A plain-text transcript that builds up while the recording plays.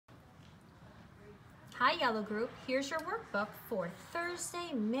Hi, Yellow Group. Here's your workbook for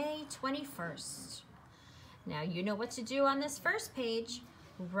Thursday, May 21st. Now you know what to do on this first page.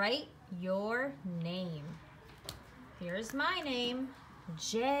 Write your name. Here's my name,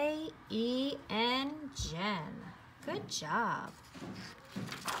 J-E-N, Jen. Good job.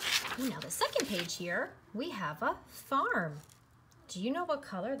 Now the second page here, we have a farm. Do you know what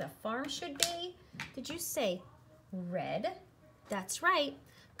color the farm should be? Did you say red? That's right.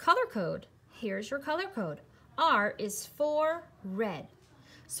 Color code. Here's your color code. R is for red.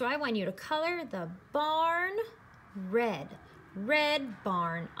 So I want you to color the barn red. Red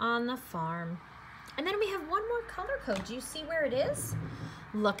barn on the farm. And then we have one more color code. Do you see where it is?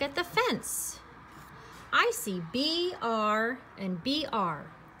 Look at the fence. I see BR and BR.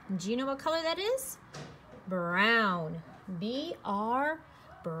 Do you know what color that is? Brown. BR,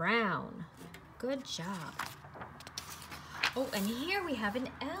 brown. Good job. Oh, and here we have an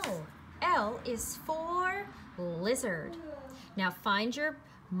L. L is for lizard. Now find your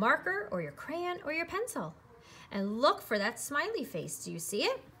marker or your crayon or your pencil and look for that smiley face. Do you see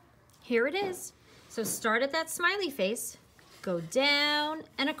it? Here it is. So start at that smiley face, go down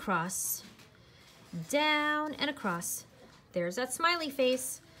and across, down and across. There's that smiley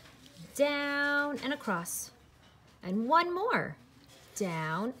face, down and across. And one more,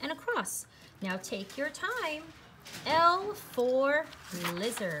 down and across. Now take your time. L for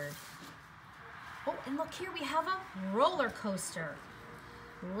lizard. Oh, and look here, we have a roller coaster.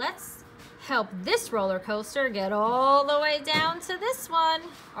 Let's help this roller coaster get all the way down to this one.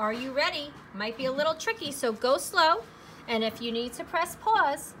 Are you ready? Might be a little tricky, so go slow. And if you need to press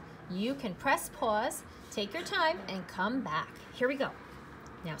pause, you can press pause, take your time, and come back. Here we go.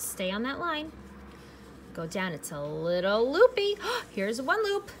 Now stay on that line. Go down, it's a little loopy. Here's one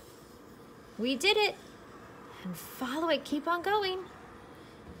loop. We did it. And follow it, keep on going.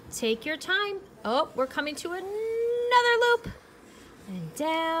 Take your time. Oh, we're coming to another loop. And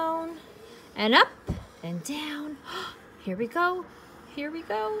down, and up, and down. Here we go, here we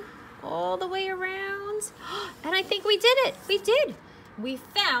go. All the way around. And I think we did it, we did. We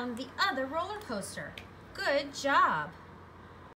found the other roller coaster. Good job.